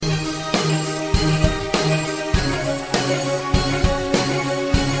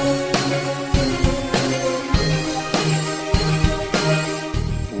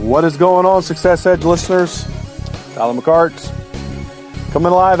What is going on, Success Edge listeners? Tyler McCart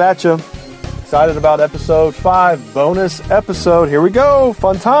coming live at you. Excited about episode 5, bonus episode. Here we go.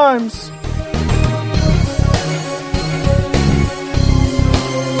 Fun times.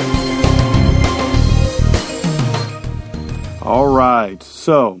 All right.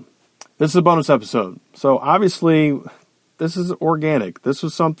 So this is a bonus episode. So obviously this is organic. This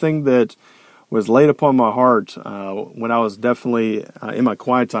was something that was laid upon my heart when I was definitely in my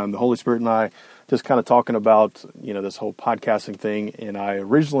quiet time. The Holy Spirit and I just kind of talking about, this whole podcasting thing. And I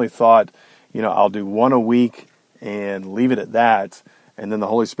originally thought, I'll do one a week and leave it at that. And then the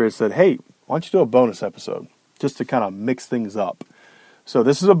Holy Spirit said, hey, why don't you do a bonus episode just to kind of mix things up? So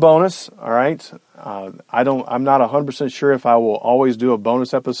this is a bonus, all right? I'm not 100% sure if I will always do a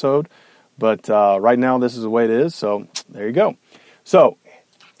bonus episode, but right now this is the way it is. So there you go. So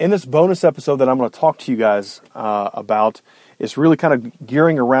in this bonus episode that I'm going to talk to you guys about, it's really kind of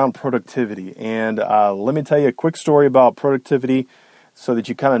gearing around productivity. And let me tell you a quick story about productivity so that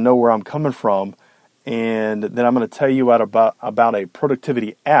you kind of know where I'm coming from. And then I'm going to tell you about a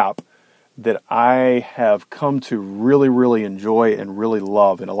productivity app that I have come to really, really enjoy and really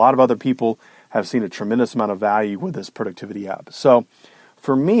love. And a lot of other people have seen a tremendous amount of value with this productivity app. So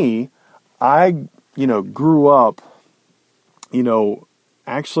for me, I, grew up,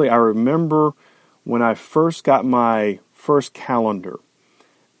 actually, I remember when I first got my first calendar,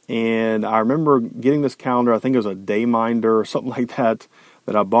 and I remember getting this calendar. I think it was a Dayminder or something like that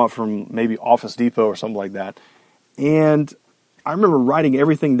I bought from maybe Office Depot or something like that. And I remember writing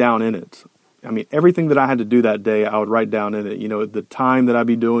everything down in it. I mean, everything that I had to do that day, I would write down in it. The time that I'd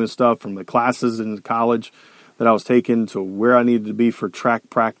be doing stuff, from the classes in college that I was taking to where I needed to be for track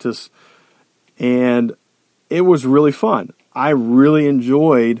practice. And it was really fun. I really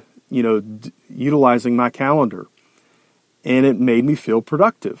enjoyed, utilizing my calendar, and it made me feel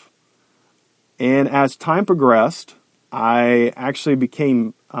productive. And as time progressed, I actually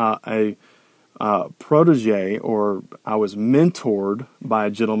became a protege, or I was mentored by a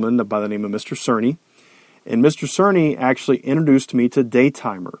gentleman by the name of Mr. Cerny. And Mr. Cerny actually introduced me to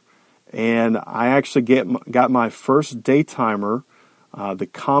Daytimer. And I actually got my first Daytimer, the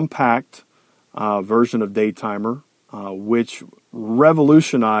compact version of Daytimer, which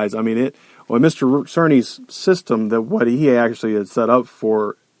revolutionized. Mr. Cerny's system, that what he actually had set up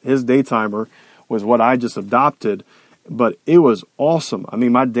for his Daytimer was what I just adopted, but it was awesome.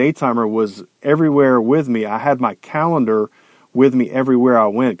 My Daytimer was everywhere with me. I had my calendar with me everywhere I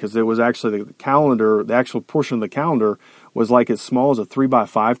went, because it was actually the calendar, the actual portion of the calendar was like as small as a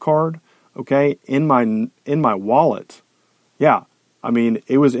 3x5 card, okay, in my wallet. Yeah.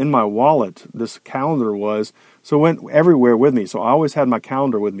 It was in my wallet, this calendar was, so it went everywhere with me. So I always had my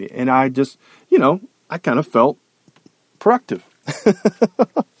calendar with me, and I just, I kind of felt productive.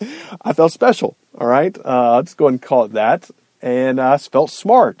 I felt special, all right? I'll just go ahead and call it that. And I felt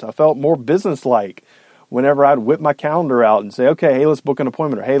smart. I felt more business-like whenever I'd whip my calendar out and say, okay, hey, let's book an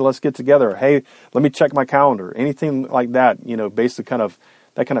appointment, or hey, let's get together, or hey, let me check my calendar. Anything like that, basically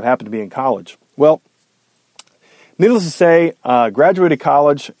that kind of happened to be in college. Well, needless to say, graduated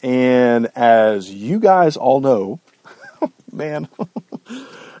college, and as you guys all know, man,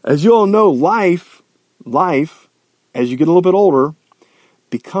 as you all know, life, as you get a little bit older,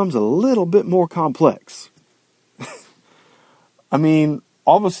 becomes a little bit more complex.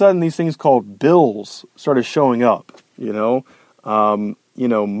 All of a sudden, these things called bills started showing up,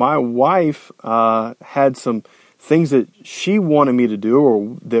 my wife had some things that she wanted me to do,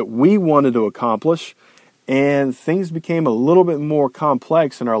 or that we wanted to accomplish, and things became a little bit more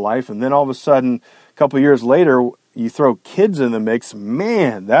complex in our life. And then all of a sudden, a couple of years later, you throw kids in the mix.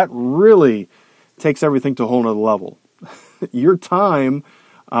 Man, that really takes everything to a whole nother level. Your time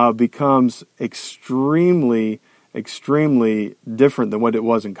becomes extremely, extremely different than what it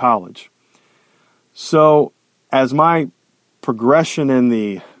was in college. So as my progression in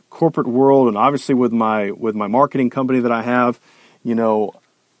the corporate world, and obviously with my marketing company that I have,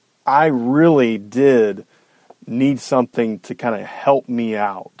 I really did need something to kind of help me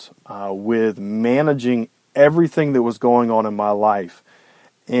out with managing everything that was going on in my life.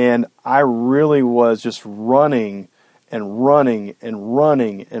 And I really was just running and running and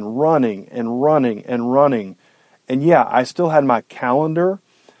running and running and running and running. And yeah, I still had my calendar,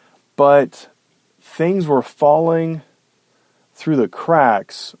 but things were falling through the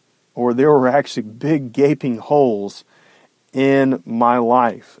cracks, or there were actually big gaping holes in my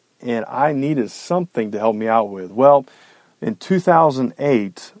life. And I needed something to help me out with. Well, in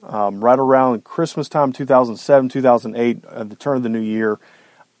 2008, right around Christmas time, 2007, 2008, at the turn of the new year,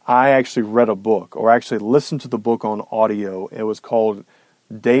 I actually read a book, or actually listened to the book on audio. It was called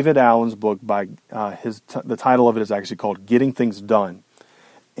David Allen's book by the title of it is actually called Getting Things Done.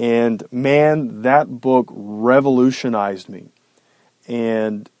 And man, that book revolutionized me.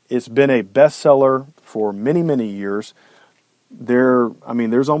 And it's been a bestseller for many, many years.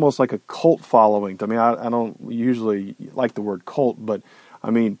 There's almost like a cult following. I don't usually like the word cult, but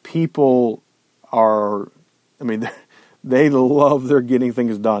people they love their Getting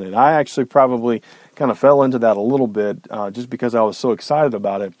Things Done. And I actually probably kind of fell into that a little bit just because I was so excited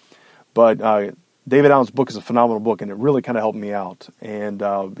about it. But David Allen's book is a phenomenal book, and it really kind of helped me out. And,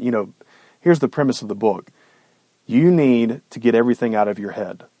 here's the premise of the book. You need to get everything out of your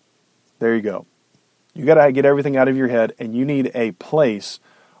head. There you go. You got to get everything out of your head, and you need a place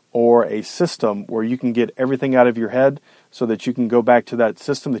or a system where you can get everything out of your head so that you can go back to that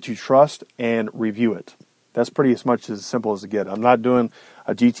system that you trust and review it. That's pretty much as simple as it gets. I'm not doing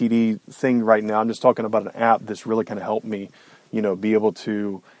a GTD thing right now. I'm just talking about an app that's really kind of helped me, be able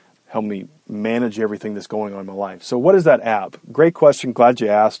to help me manage everything that's going on in my life. So what is that app? Great question. Glad you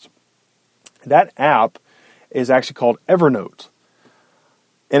asked. That app is actually called Evernote.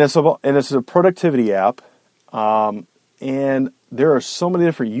 And it's a productivity app. And there are so many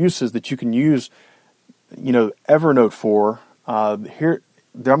different uses that you can use, Evernote for. Here,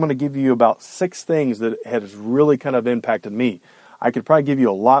 I'm going to give you about 6 things that has really kind of impacted me. I could probably give you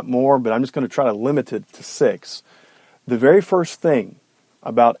a lot more, but I'm just going to try to limit it to 6. The very first thing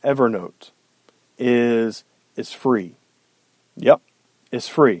about Evernote is it's free. Yep, it's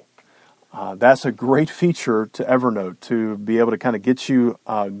free. That's a great feature to Evernote to be able to kind of get you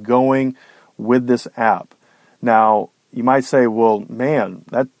going with this app. Now, you might say, well, man,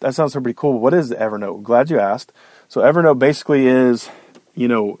 that sounds pretty cool. What is Evernote? Glad you asked. So Evernote basically is,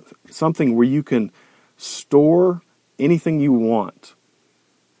 something where you can store anything you want.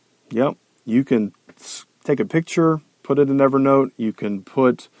 Yep. You can take a picture, put it in Evernote. You can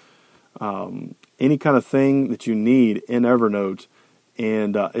put any kind of thing that you need in Evernote,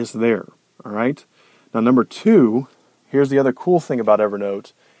 and it's there. All right. Now, number 2, here's the other cool thing about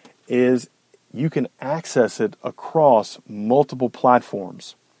Evernote, is you can access it across multiple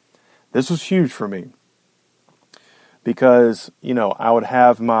platforms. This was huge for me because, I would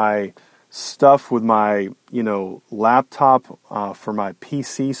have my stuff with my, laptop for my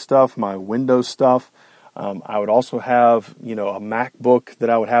PC stuff, my Windows stuff. I would also have, a MacBook that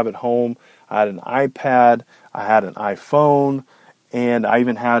I would have at home. I had an iPad. I had an iPhone. And I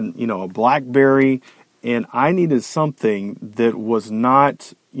even had, a BlackBerry. And I needed something that was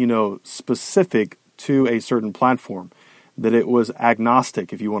not, specific to a certain platform. That it was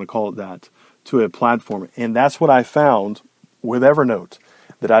agnostic, if you want to call it that, to a platform. And that's what I found with Evernote.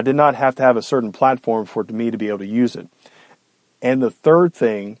 That I did not have to have a certain platform for me to be able to use it. And the third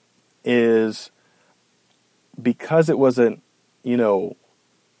thing is, because it wasn't, it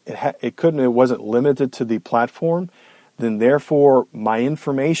wasn't limited to the platform, then therefore my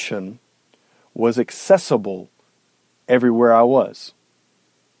information was accessible everywhere I was.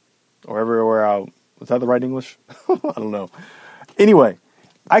 Or everywhere was that the right English? I don't know. Anyway,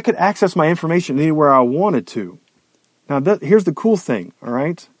 I could access my information anywhere I wanted to. Now, here's the cool thing, all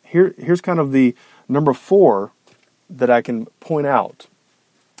right? Here's kind of the number 4 that I can point out.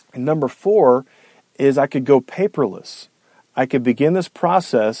 And number 4 is I could go paperless. I could begin this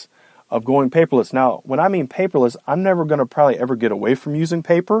process of going paperless. Now, when I mean paperless, I'm never going to probably ever get away from using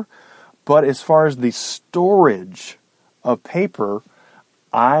paper. But as far as the storage of paper,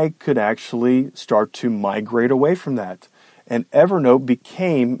 I could actually start to migrate away from that. And Evernote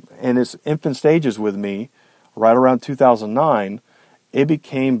became, in its infant stages with me, right around 2009, it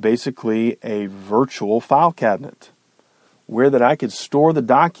became basically a virtual file cabinet where that I could store the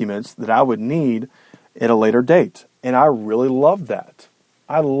documents that I would need at a later date. And I really loved that.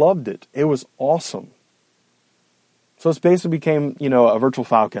 I loved it. It was awesome. So it basically became, a virtual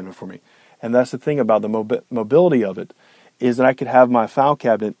file cabinet for me. And that's the thing about the mobility of it, is that I could have my file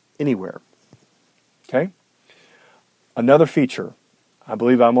cabinet anywhere. Okay? Another feature, I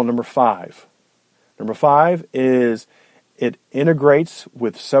believe I'm on number 5. Number 5 is it integrates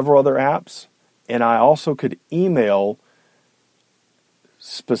with several other apps, and I also could email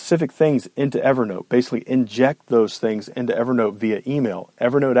specific things into Evernote, basically inject those things into Evernote via email.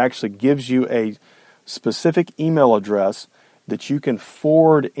 Evernote actually gives you a specific email address that you can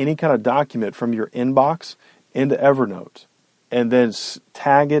forward any kind of document from your inbox into Evernote and then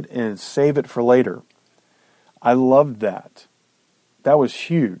tag it and save it for later. I loved that. That was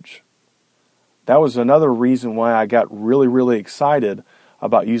huge. That was another reason why I got really, really excited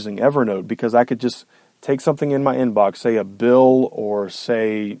about using Evernote, because I could just take something in my inbox, say a bill or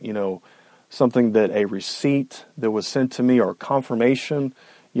say, something that a receipt that was sent to me or confirmation,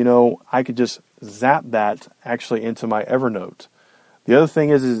 I could just zap that actually into my Evernote. The other thing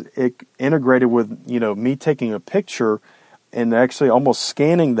is it integrated with, me taking a picture and actually almost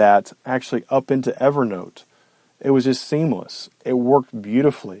scanning that actually up into Evernote. It was just seamless. It worked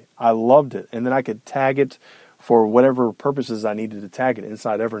beautifully. I loved it. And then I could tag it for whatever purposes I needed to tag it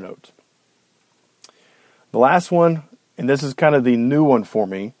inside Evernote. The last one, and this is kind of the new one for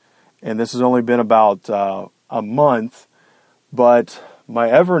me, and this has only been about a month, but my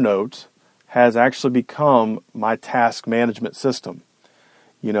Evernote has actually become my task management system.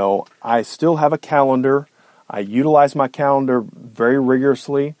 I still have a calendar. I utilize my calendar very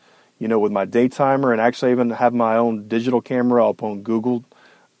rigorously, with my day timer, and actually even have my own digital camera up on Google.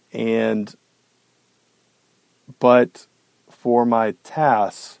 But for my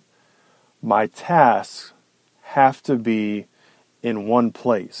tasks have to be in one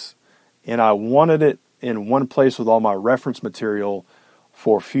place. And I wanted it in one place with all my reference material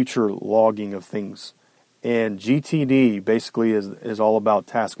for future logging of things. And GTD basically is all about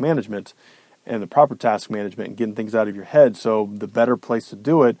task management and the proper task management and getting things out of your head. So the better place to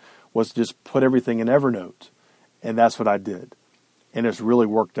do it was to just put everything in Evernote. And that's what I did. And it's really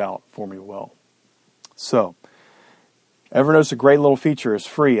worked out for me well. So Evernote's a great little feature. It's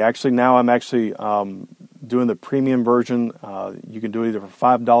free. Actually, now I'm actually doing the premium version. You can do it either for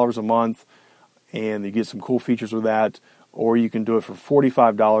 $5 a month, and you get some cool features with that, or you can do it for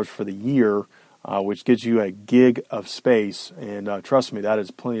 $45 for the year, which gives you a gig of space. And trust me, that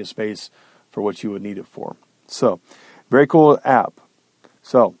is plenty of space for what you would need it for. So, very cool app.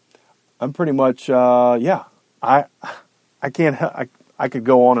 So, I'm pretty much, I could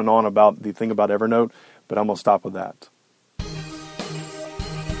go on and on about the thing about Evernote, but I'm going to stop with that.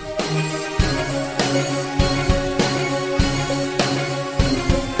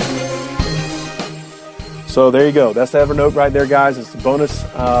 So there you go. That's the Evernote right there, guys. It's the bonus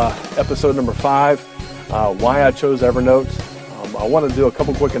episode number 5, why I chose Evernote. I want to do a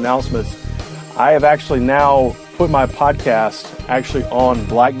couple quick announcements. I have actually now put my podcast actually on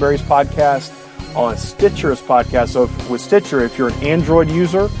BlackBerry's podcast, on Stitcher's podcast. So with Stitcher, if you're an Android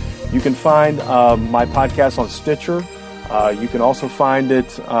user, you can find my podcast on Stitcher. You can also find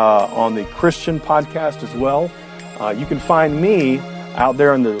it on the Christian podcast as well. You can find me out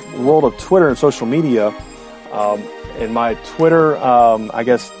there in the world of Twitter and social media. And my Twitter,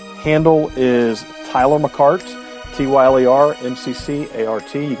 handle is Tyler McCart,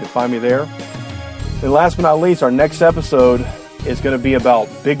 TYLERMCCART. You can find me there. And last but not least, our next episode is going to be about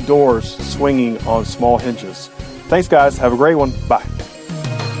big doors swinging on small hinges. Thanks, guys. Have a great one. Bye.